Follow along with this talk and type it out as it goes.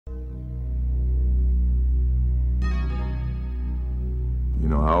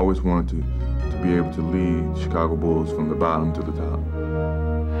know, I always wanted to be able to lead Chicago Bulls from the bottom to the top. And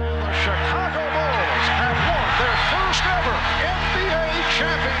the Chicago Bulls have won their first ever NBA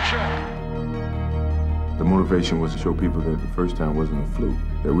championship. The motivation was to show people that the first time wasn't a fluke,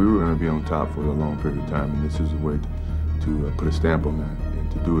 that we were going to be on top for a long period of time, and this is a way to put a stamp on that,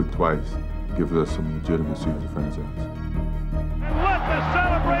 and to do it twice gives us some legitimacy as a franchise. And let the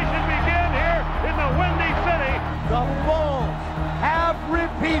celebration begin here in the Windy City. The Bulls have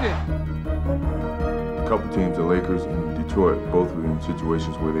repeated. A couple teams, the Lakers and Detroit, both were in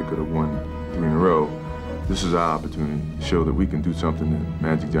situations where they could have won 3 in a row. This is our opportunity to show that we can do something that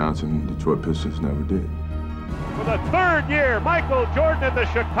Magic Johnson and Detroit Pistons never did. For the 3rd year, Michael Jordan and the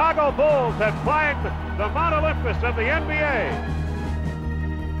Chicago Bulls have climbed the Mount Olympus of the NBA.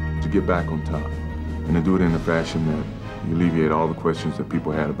 To get back on top, and to do it in a fashion that you alleviate all the questions that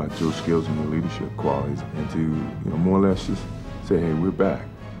people had about your skills and your leadership qualities, and to, more or less just say, hey, we're back.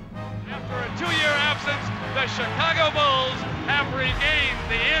 After a 2-year absence, the Chicago Bulls have regained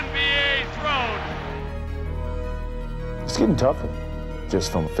the NBA throne. It's getting tougher,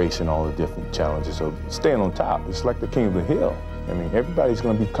 just from facing all the different challenges of staying on top. It's like the king of the hill. I mean, everybody's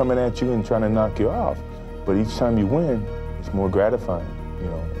going to be coming at you and trying to knock you off. But each time you win, it's more gratifying,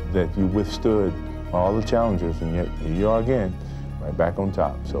 that you withstood all the challenges, and yet here you are again, right back on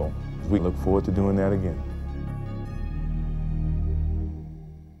top. So we look forward to doing that again.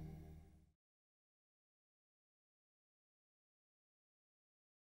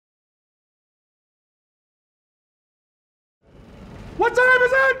 What time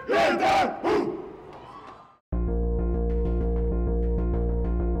is it?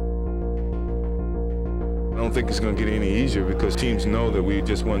 I don't think it's going to get any easier because teams know that we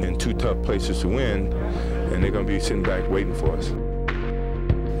just won in 2 tough places to win, and they're going to be sitting back waiting for us.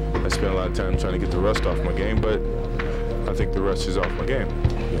 I spent a lot of time trying to get the rust off my game, but I think the rust is off my game.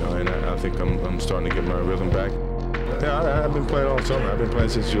 And I think I'm starting to get my rhythm back. Yeah, I've been playing all summer. I've been playing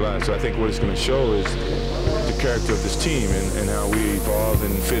since July, so I think what it's going to show is the character of this team and how we evolve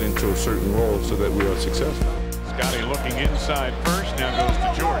and fit into a certain role so that we are successful. Scotty looking inside first, now goes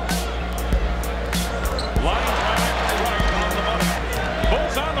to Jordan. Lines back, right on the money.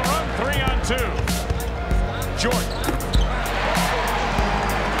 Bulls on the run, 3-on-2. Jordan.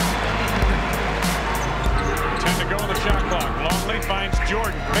 10 to go on the shot clock. Longley finds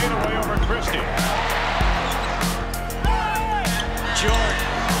Jordan. Fade away over Christie. Jordan.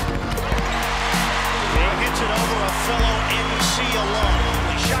 He hits it over a fellow NC alum.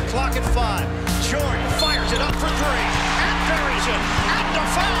 The shot clock at 5. Jordan fires it up for 3 and buries it and a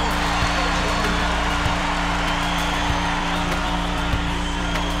foul.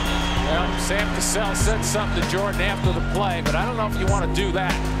 Well, Sam Cassell said something to Jordan after the play, but I don't know if you want to do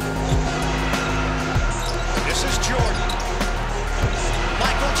that. This is Jordan.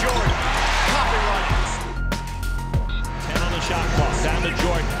 Michael Jordan. Copyright. 10 on the shot clock. Down to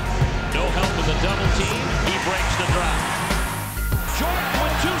Jordan. No help with the double team. He breaks the drive. Jordan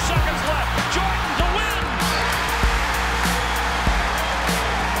with 2 seconds left. Jordan to win.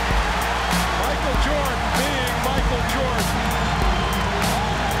 Michael Jordan being Michael Jordan.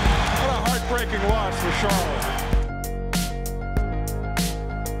 What a heartbreaking loss for Charlotte.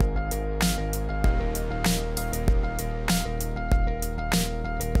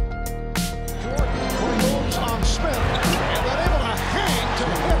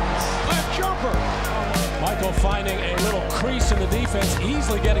 Michael finding a little crease in the defense,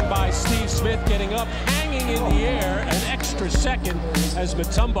 easily getting by Steve Smith, getting up, hanging in the air, an extra second as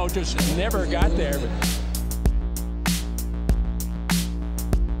Mutombo just never got there.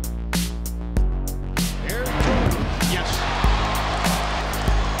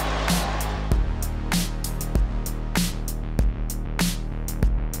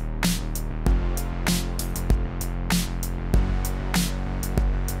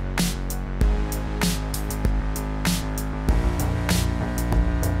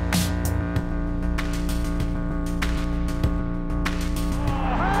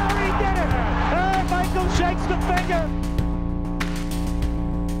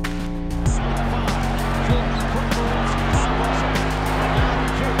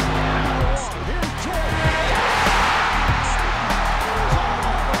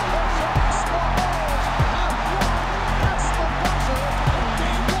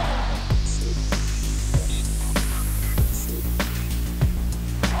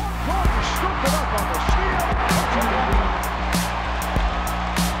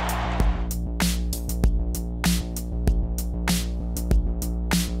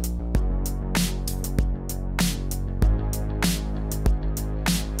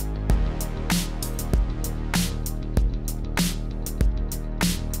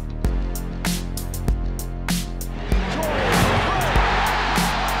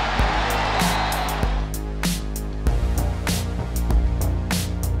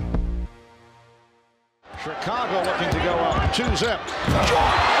 Chicago looking to go up 2-zip.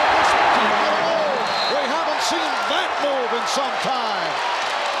 We haven't seen that move in some time.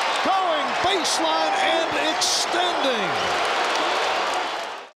 Going baseline and extending.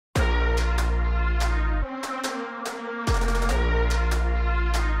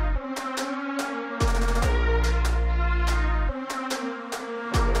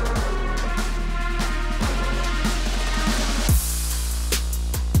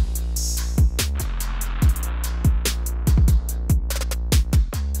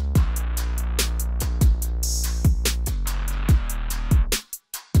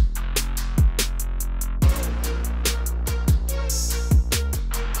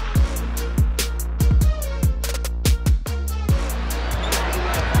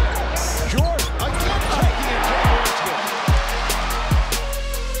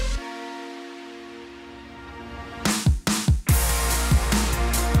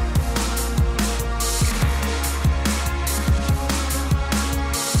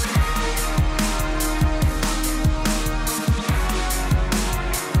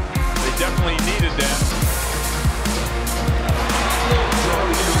 Definitely needed that.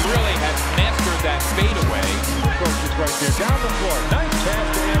 Jordan really has mastered that fadeaway. Coach is right there down the floor. Nice pass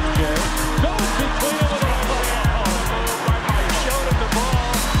to MJ. Goes between them with a right. Showed him the ball.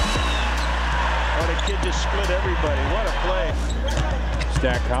 Oh, the kid just split everybody. What a play.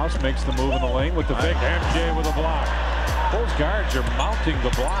 Stackhouse makes the move in the lane with the pick. MJ with a block. Those guards are mounting the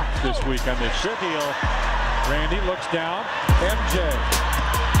blocks this week on this heel. Randy looks down. MJ.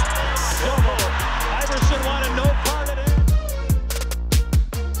 Iverson wanted no part of it.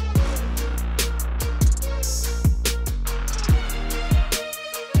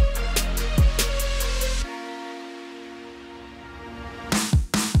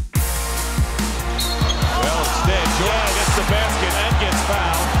 Well, instead, Jordan gets the basket and gets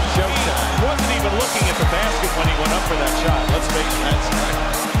fouled. Showtime. He wasn't even looking at the basket when he went up for that shot. Let's face it. That's right.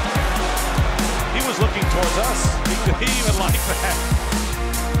 He was looking towards us. He even liked that.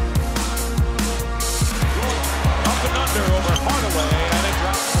 Under over Hardaway, and it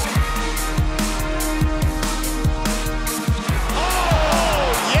drops. Oh,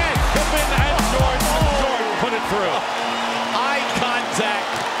 yes! Pippen and Jordan put it through. Eye contact,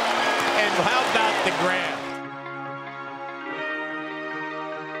 and how about the grab?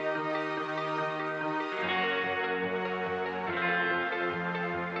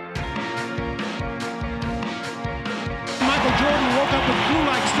 Michael Jordan woke up with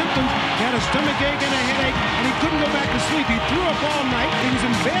flu-like symptoms. He had a stomach ache and a headache, and he couldn't go back to sleep. He threw up all night. He was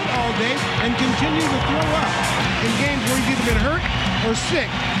in bed all day and continued to throw up. In games where he's either been hurt or sick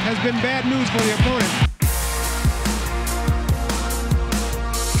has been bad news for the opponent.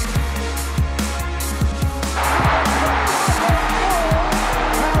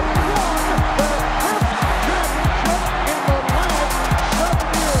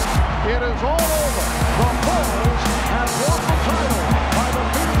 It is all over. The Bulls have won the title by the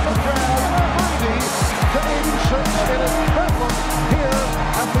Phoenix Jazz 90-86. It is Bedlam here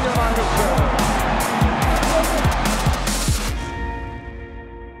at the United Center.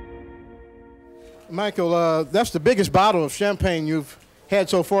 Michael, that's the biggest bottle of champagne you've had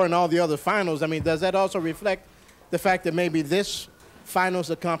so far in all the other finals. I mean, does that also reflect the fact that maybe this finals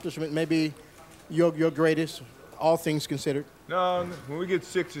accomplishment may be your greatest, all things considered? No, when we get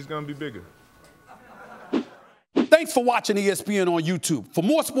 6, it's going to be bigger. Thanks for watching ESPN on YouTube. For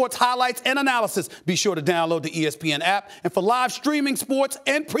more sports highlights and analysis, be sure to download the ESPN app. And for live streaming sports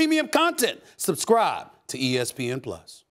and premium content, subscribe to ESPN+.